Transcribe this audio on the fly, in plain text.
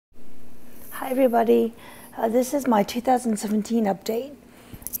Hi everybody, this is my 2017 update,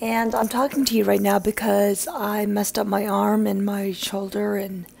 and I'm talking to you right now because I messed up my arm and my shoulder,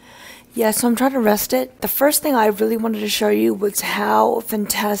 and yeah, so I'm trying to rest it. The first thing I really wanted to show you was how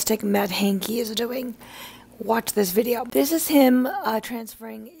fantastic Matt Hankey is doing. Watch this video. This is him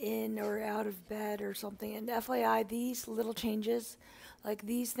transferring in or out of bed or something, and FYI, these little changes, like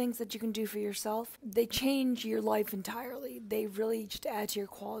these things that you can do for yourself, they change your life entirely. They really just add to your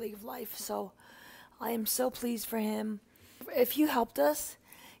quality of life. So I am so pleased for him. If you helped us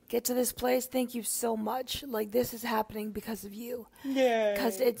get to this place, thank you so much. Like, this is happening because of you. Yeah.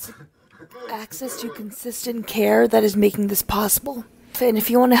 Because it's access to consistent care that is making this possible. And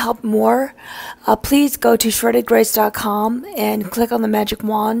if you want to help more, please go to ShreddedGrace.com and click on the magic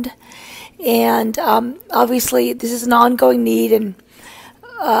wand. And obviously, this is an ongoing need, and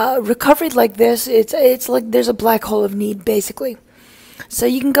recovery like this, it's like there's a black hole of need, basically. So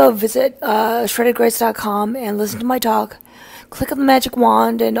you can go visit ShreddedGrace.com and listen to my talk. Click on the magic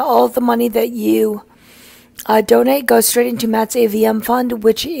wand, and all of the money that you donate goes straight into Matt's AVM fund,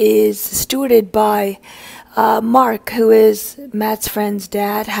 which is stewarded by Mark, who is Matt's friend's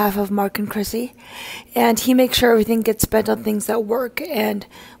dad, half of Mark and Chrissy, and he makes sure everything gets spent on things that work, and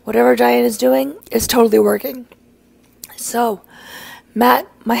whatever Diane is doing is totally working. So, Matt,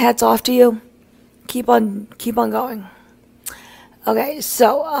 my hat's off to you. Keep on going. Okay,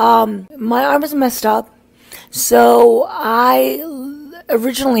 so my arm is messed up. So I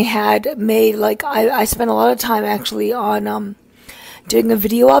originally had made, like, I spent a lot of time actually on doing a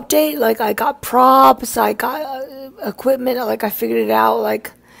video update. Like, I got props, I got equipment, like I figured it out.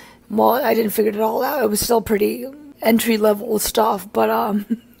 Like, well, I didn't figure it all out. It was still pretty entry level stuff, but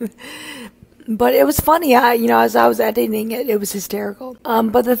but it was funny. As I was editing it, it was hysterical.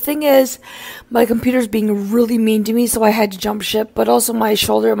 But the thing is, my computer's being really mean to me, so I had to jump ship. But also my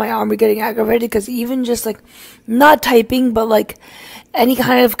shoulder and my arm were getting aggravated, because even just, like, not typing, but, like, any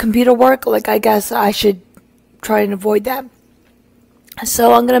kind of computer work, like, I guess I should try and avoid that.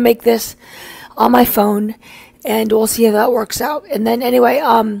 So I'm going to make this on my phone, and we'll see how that works out. And then anyway,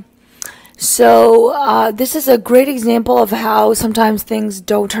 so this is a great example of how sometimes things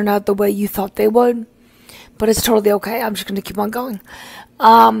don't turn out the way you thought they would, but it's totally okay. I'm just going to keep on going.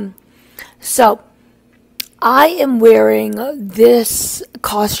 So I am wearing this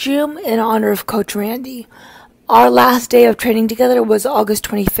costume in honor of Coach Randy. Our last day of training together was August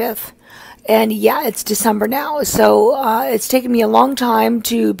 25th. And yeah, it's December now, so it's taken me a long time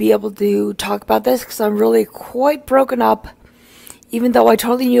to be able to talk about this, because I'm really quite broken up, even though I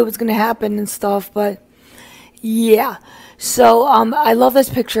totally knew it was going to happen and stuff. But yeah, so I love this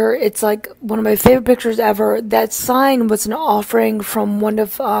picture. It's like one of my favorite pictures ever. That sign was an offering from one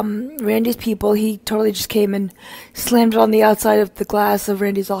of Randy's people. He totally just came and slammed it on the outside of the glass of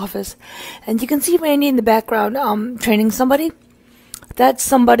Randy's office, and you can see Randy in the background training somebody. That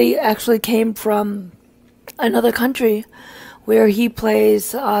somebody actually came from another country where he plays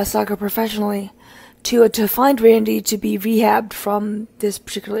soccer professionally to find Randy to be rehabbed from this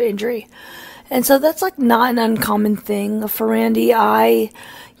particular injury. And so that's, like, not an uncommon thing for Randy. I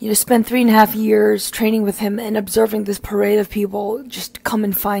spent 3.5 years training with him and observing this parade of people just come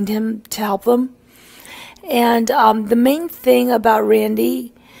and find him to help them. And the main thing about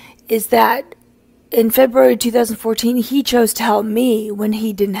Randy is that in February 2014, he chose to help me when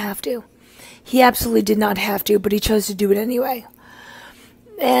he didn't have to. He absolutely did not have to, but he chose to do it anyway.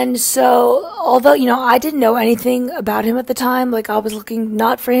 And so, although, I didn't know anything about him at the time, like, I was looking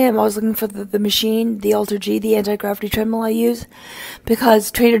not for him, I was looking for the machine, the Alter G, the anti-gravity treadmill I use,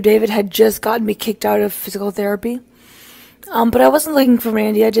 because Trainer David had just gotten me kicked out of physical therapy. But I wasn't looking for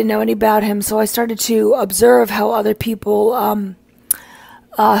Randy, I didn't know any about him, so I started to observe how other people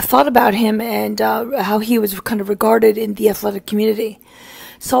thought about him, and how he was kind of regarded in the athletic community.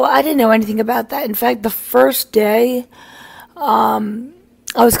 So I didn't know anything about that. In fact, the first day,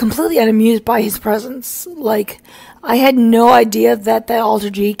 I was completely unamused by his presence. Like, I had no idea that Alter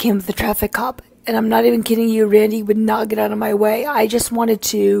G came with a traffic cop. And I'm not even kidding you, Randy would not get out of my way. I just wanted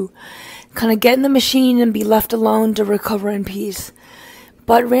to kind of get in the machine and be left alone to recover in peace.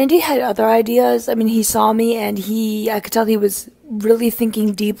 But Randy had other ideas. I mean, he saw me, and I could tell he was really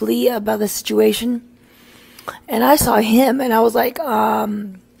thinking deeply about the situation. And I saw him, and I was like,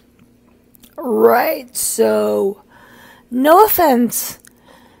 right, so, no offense,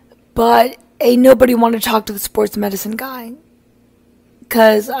 but ain't nobody want to talk to the sports medicine guy.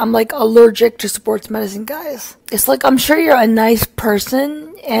 Because I'm, like, allergic to sports medicine guys. It's like, I'm sure you're a nice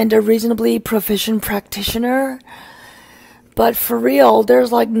person and a reasonably proficient practitioner, but for real,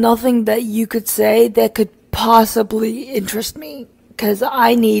 there's, like, nothing that you could say that could possibly interest me. because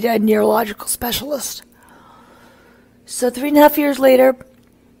I need a neurological specialist. So 3.5 years later,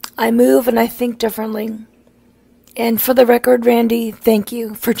 I move and I think differently. And for the record, Randy, thank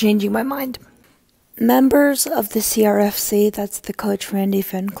you for changing my mind. Members of the CRFC, that's the Coach Randy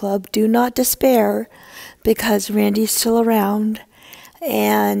Fan Club, do not despair because Randy's still around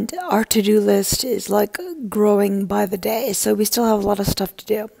and our to-do list is like growing by the day. So we still have a lot of stuff to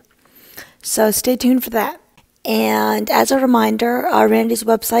do. So stay tuned for that. And as a reminder, Randy's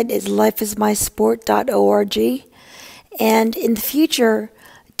website is lifeismysport.org. And in the future,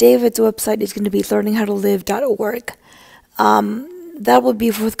 David's website is going to be learninghowtolive.org. That will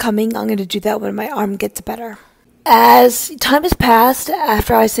be forthcoming. I'm going to do that when my arm gets better. As time has passed,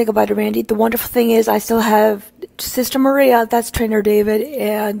 after I say goodbye to Randy, the wonderful thing is I still have Sister Maria, that's Trainer David,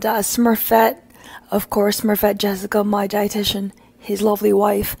 and Smurfette, of course, Smurfette Jessica, my dietitian, his lovely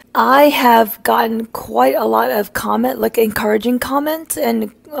wife. I have gotten quite a lot of encouraging comments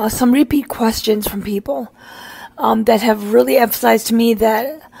and some repeat questions from people that have really emphasized to me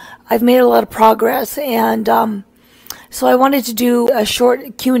that I've made a lot of progress, and so I wanted to do a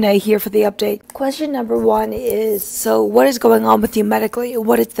short Q&A here for the update. Question number 1 is, so what is going on with you medically?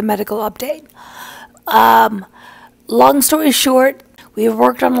 What is the medical update? Long story short, we've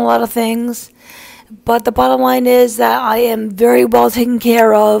worked on a lot of things, but the bottom line is that I am very well taken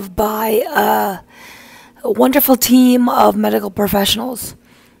care of by a wonderful team of medical professionals,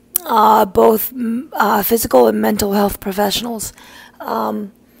 both physical and mental health professionals.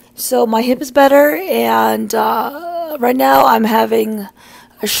 So my hip is better, and right now I'm having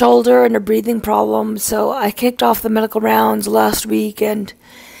a shoulder and a breathing problem. So I kicked off the medical rounds last week, and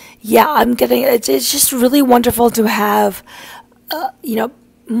yeah, it's just really wonderful to have,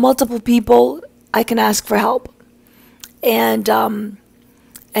 multiple people I can ask for help, and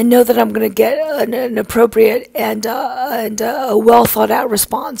know that I'm going to get an appropriate and a well thought out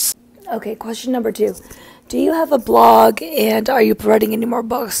response. Okay, question number 2. Do you have a blog, and are you writing any more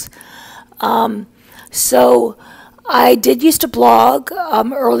books? So I did used to blog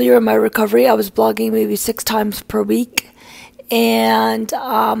earlier in my recovery. I was blogging maybe 6 times per week, and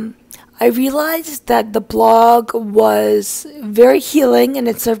I realized that the blog was very healing and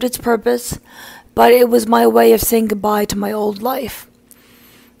it served its purpose, but it was my way of saying goodbye to my old life.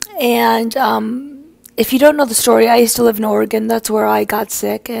 And if you don't know the story, I used to live in Oregon. That's where I got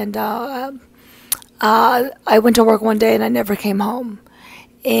sick, and I went to work one day and I never came home.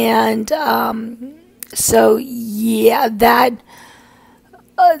 And so yeah, that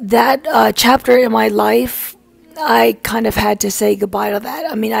chapter in my life, I kind of had to say goodbye to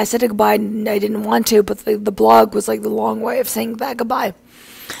that. I mean, I said goodbye and I didn't want to, but the blog was like the long way of saying that goodbye.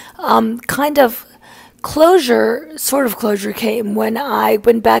 Sort of closure came when I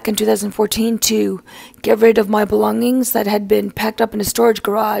went back in 2014 to get rid of my belongings that had been packed up in a storage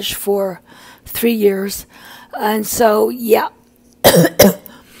garage for 3 years. And so, yeah,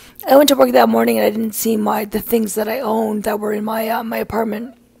 I went to work that morning and I didn't see the things that I owned that were in my my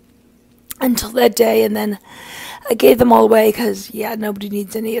apartment until that day, and then I gave them all away because, yeah, nobody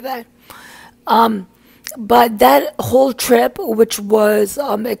needs any of that. But that whole trip, which was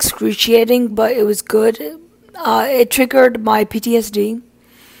excruciating, but it was good, it triggered my PTSD,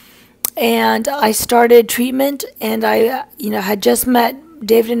 and I started treatment, and I, had just met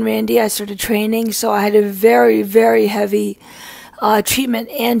David and Randy. I started training, so I had a very, very heavy treatment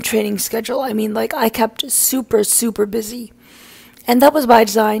and training schedule. I mean, I kept super, super busy, and that was by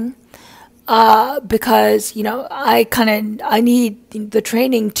design. Because I need the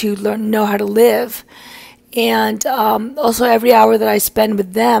training to know how to live, and also every hour that I spend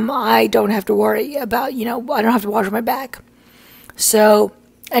with them, I don't have to worry about I don't have to wash my back. So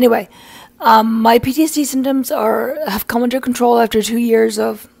anyway, my PTSD symptoms have come under control after 2 years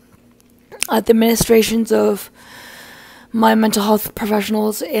of the administrations of my mental health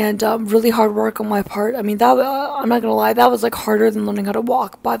professionals and really hard work on my part. I mean, I'm not gonna lie, that was harder than learning how to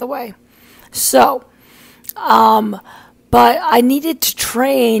walk, by the way. So, but I needed to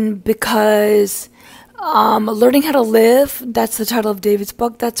train because learning how to live, that's the title of David's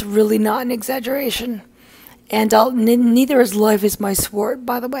book, that's really not an exaggeration. And neither is Life is My Sport,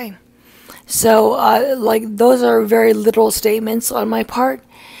 by the way. So, those are very literal statements on my part.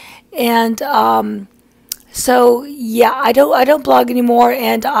 And so, yeah, I don't blog anymore,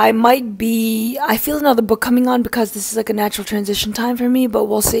 and I feel another book coming on because this is a natural transition time for me, but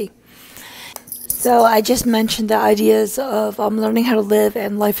we'll see. So I just mentioned the ideas of learning how to live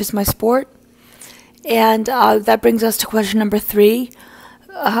and Life is My Sport. And that brings us to question number 3,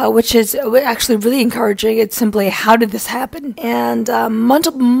 which is actually really encouraging. It's simply, how did this happen? And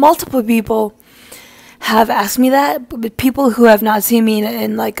multiple people have asked me that, but people who have not seen me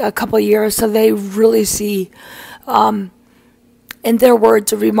in like a couple of years, so they really see, in their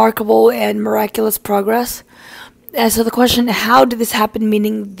words, a remarkable and miraculous progress. And so the question, how did this happen,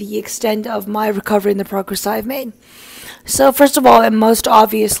 meaning the extent of my recovery and the progress I've made. So first of all, and most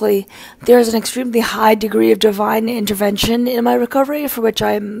obviously, there's an extremely high degree of divine intervention in my recovery, for which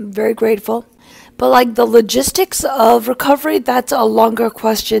I am very grateful. But like the logistics of recovery, that's a longer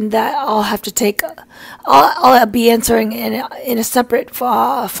question that I'll have to take. I'll be answering in a separate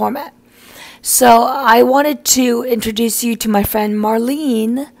format. So I wanted to introduce you to my friend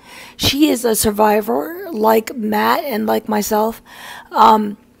Marlene. She is a survivor like Matt and like myself.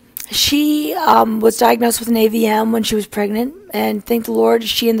 She was diagnosed with an AVM when she was pregnant, and thank the Lord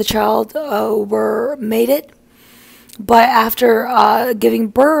she and the child made it. But after giving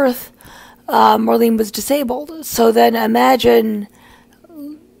birth, Marlene was disabled. So then imagine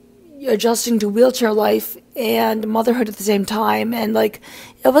adjusting to wheelchair life and motherhood at the same time. And like,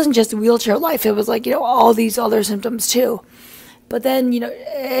 it wasn't just wheelchair life, it was like, all these other symptoms too. But then,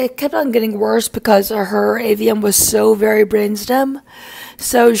 it kept on getting worse because her AVM was so very brainstem.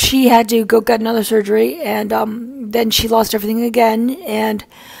 So she had to go get another surgery, and then she lost everything again. And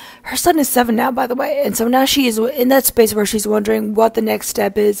her son is 7 now, by the way. And so now she is in that space where she's wondering what the next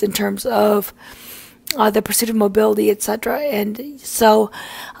step is in terms of the pursuit of mobility, etc. And so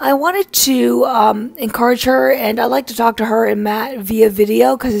I wanted to encourage her, and I like to talk to her and Matt via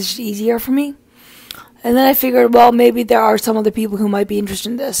video because it's easier for me. And then I figured, well, maybe there are some other people who might be interested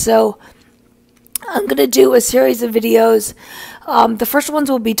in this. So I'm going to do a series of videos. The first ones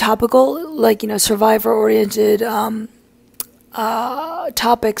will be topical, like, survivor-oriented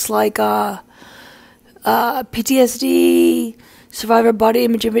topics like PTSD, survivor body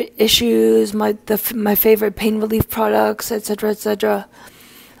image issues, my favorite pain relief products, etc., etc.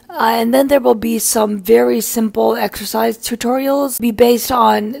 And then there will be some very simple exercise tutorials, be based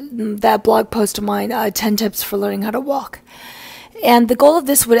on that blog post of mine, 10 tips for learning how to walk. And the goal of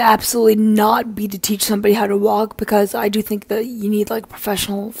this would absolutely not be to teach somebody how to walk, because I do think that you need like a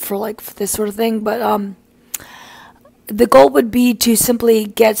professional for this sort of thing. But the goal would be to simply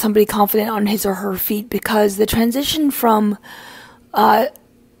get somebody confident on his or her feet, because the transition from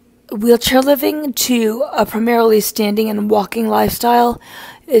wheelchair living to a primarily standing and walking lifestyle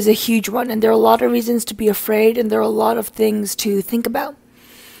is a huge one, and there are a lot of reasons to be afraid, and there are a lot of things to think about.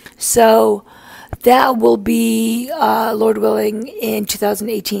 So that will be, Lord willing, in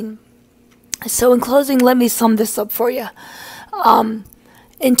 2018. So in closing, let me sum this up for you.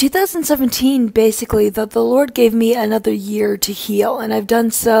 In 2017, basically, the Lord gave me another year to heal, and I've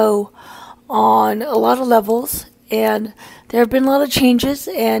done so on a lot of levels, and there have been a lot of changes.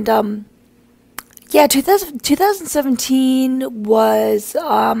 And yeah, 2017 was,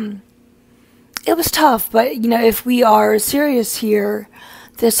 it was tough, but if we are serious here,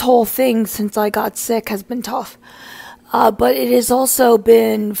 this whole thing since I got sick has been tough. But it has also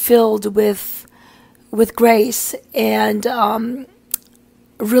been filled with grace and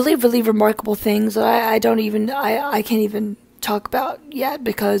really, really remarkable things that I can't even talk about yet,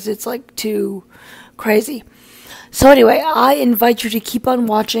 because it's like too crazy. So anyway, I invite you to keep on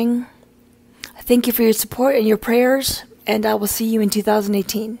watching. Thank you for your support and your prayers, and I will see you in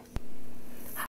 2018.